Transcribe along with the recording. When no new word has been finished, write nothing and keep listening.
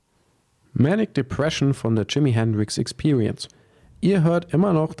Manic Depression von der Jimi Hendrix Experience. Ihr hört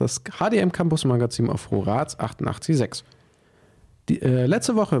immer noch das HdM Campusmagazin auf Horaz 88.6.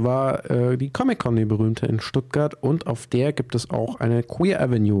 Letzte Woche war die Comic-Con, die berühmte, in Stuttgart, und auf der gibt es auch eine Queer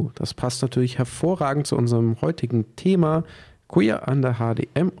Avenue. Das passt natürlich hervorragend zu unserem heutigen Thema Queer an der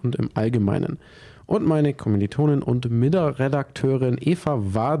HdM und im Allgemeinen. Und meine Kommilitonin und Mitredakteurin Eva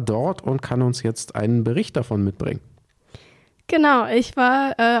war dort und kann uns jetzt einen Bericht davon mitbringen. Genau, ich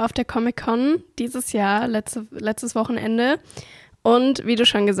war auf der Comic-Con dieses Jahr, letztes Wochenende. Und wie du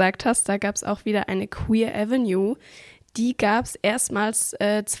schon gesagt hast, da gab es auch wieder eine Queer Avenue. Die gab es erstmals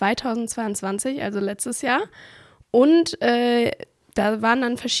 2022, also letztes Jahr. Und da waren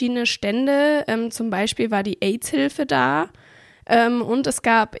dann verschiedene Stände. Zum Beispiel war die AIDS-Hilfe da. Und es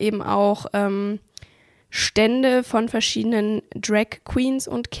gab eben auch Stände von verschiedenen Drag Queens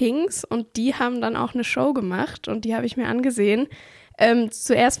und Kings. Und die haben dann auch eine Show gemacht. Und die habe ich mir angesehen.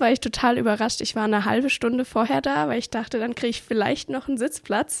 Zuerst war ich total überrascht. Ich war eine halbe Stunde vorher da, weil ich dachte, dann kriege ich vielleicht noch einen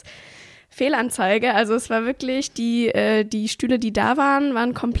Sitzplatz. Fehlanzeige. Also es war wirklich, die Stühle, die da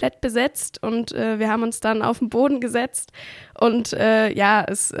waren komplett besetzt. Und wir haben uns dann auf den Boden gesetzt. Und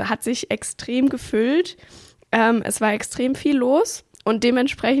es hat sich extrem gefüllt. Es war extrem viel los. Und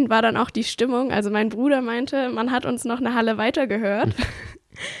dementsprechend war dann auch die Stimmung. Also mein Bruder meinte, man hat uns noch eine Halle weiter gehört.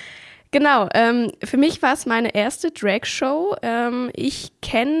 Genau, für mich war es meine erste Drag-Show. Ich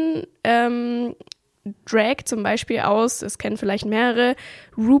kenne Drag zum Beispiel aus, es kennen vielleicht mehrere,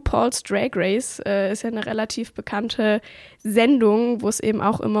 RuPaul's Drag Race ist ja eine relativ bekannte Sendung, wo es eben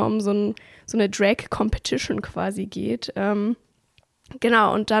auch immer um so eine Drag-Competition quasi geht.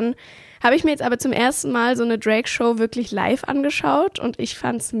 Genau, und dann habe ich mir jetzt aber zum ersten Mal so eine Drag-Show wirklich live angeschaut und ich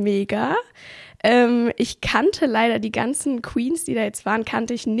fand's mega. Ich kannte leider die ganzen Queens, die da jetzt waren,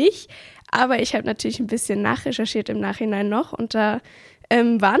 kannte ich nicht, aber ich habe natürlich ein bisschen nachrecherchiert im Nachhinein noch und da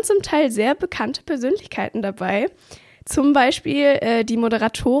waren zum Teil sehr bekannte Persönlichkeiten dabei. Zum Beispiel die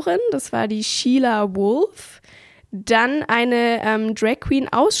Moderatorin, das war die Sheila Wolf, dann eine Drag Queen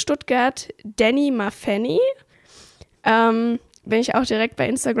aus Stuttgart, Danny Maffeni, bin ich auch direkt bei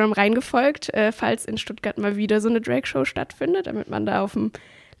Instagram reingefolgt, falls in Stuttgart mal wieder so eine Drag-Show stattfindet, damit man da auf dem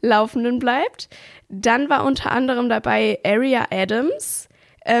Laufenden bleibt. Dann war unter anderem dabei Aria Adams,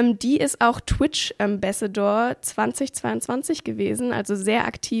 die ist auch Twitch-Ambassador 2022 gewesen, also sehr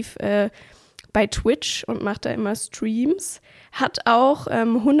aktiv bei Twitch und macht da immer Streams, hat auch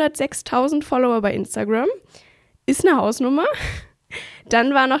 106.000 Follower bei Instagram, ist eine Hausnummer.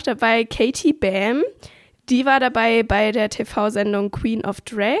 Dann war noch dabei Katie Bam, die war dabei bei der TV-Sendung Queen of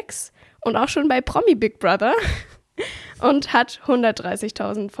Drags und auch schon bei Promi Big Brother und hat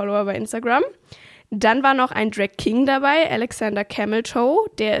 130.000 Follower bei Instagram. Dann war noch ein Drag King dabei, Alexander Cameltoe,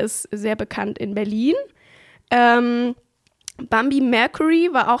 der ist sehr bekannt in Berlin. Bambi Mercury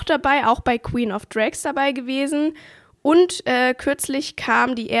war auch dabei, auch bei Queen of Drags dabei gewesen. Und kürzlich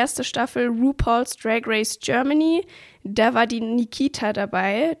kam die erste Staffel RuPaul's Drag Race Germany. Da war die Nikita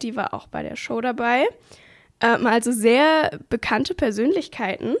dabei, die war auch bei der Show dabei. Also sehr bekannte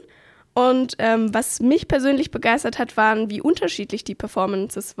Persönlichkeiten. Und was mich persönlich begeistert hat, waren, wie unterschiedlich die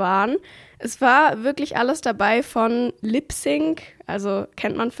Performances waren. Es war wirklich alles dabei von Lip-Sync, also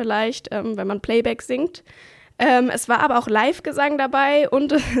kennt man vielleicht, wenn man Playback singt. Es war aber auch Live-Gesang dabei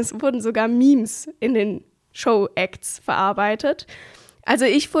und es wurden sogar Memes in den Show-Acts verarbeitet. Also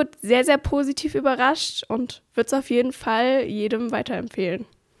ich wurde sehr, sehr positiv überrascht und würde es auf jeden Fall jedem weiterempfehlen.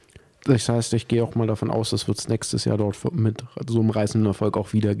 Das heißt, ich gehe auch mal davon aus, das wird es nächstes Jahr dort mit so einem reißenden Erfolg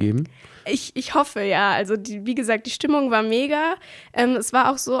auch wieder geben. Ich hoffe, ja. Also wie gesagt, die Stimmung war mega. Es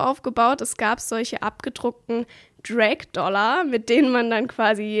war auch so aufgebaut, es gab solche abgedruckten Drag-Dollar, mit denen man dann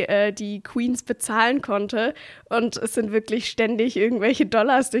quasi die Queens bezahlen konnte. Und es sind wirklich ständig irgendwelche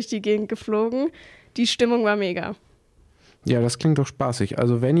Dollars durch die Gegend geflogen. Die Stimmung war mega. Ja, das klingt doch spaßig.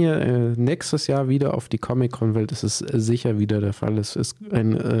 Also wenn ihr nächstes Jahr wieder auf die Comic-Con wollt, ist es sicher wieder der Fall. Es ist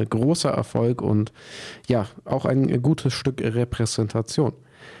ein großer Erfolg und ja, auch ein gutes Stück Repräsentation.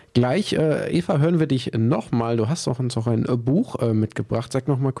 Gleich, Eva, hören wir dich nochmal. Du hast uns auch ein Buch mitgebracht. Sag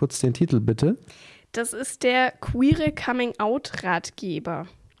nochmal kurz den Titel, bitte. Das ist der Queere Coming-out-Ratgeber.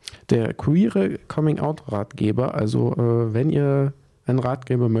 Der Queere Coming-out-Ratgeber. Also wenn ihr einen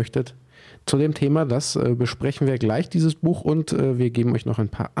Ratgeber möchtet, zu dem Thema, das besprechen wir gleich, dieses Buch, und wir geben euch noch ein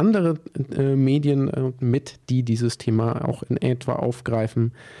paar andere Medien mit, die dieses Thema auch in etwa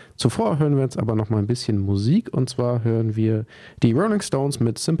aufgreifen. Zuvor hören wir jetzt aber noch mal ein bisschen Musik, und zwar hören wir die Rolling Stones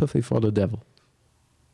mit Sympathy for the Devil.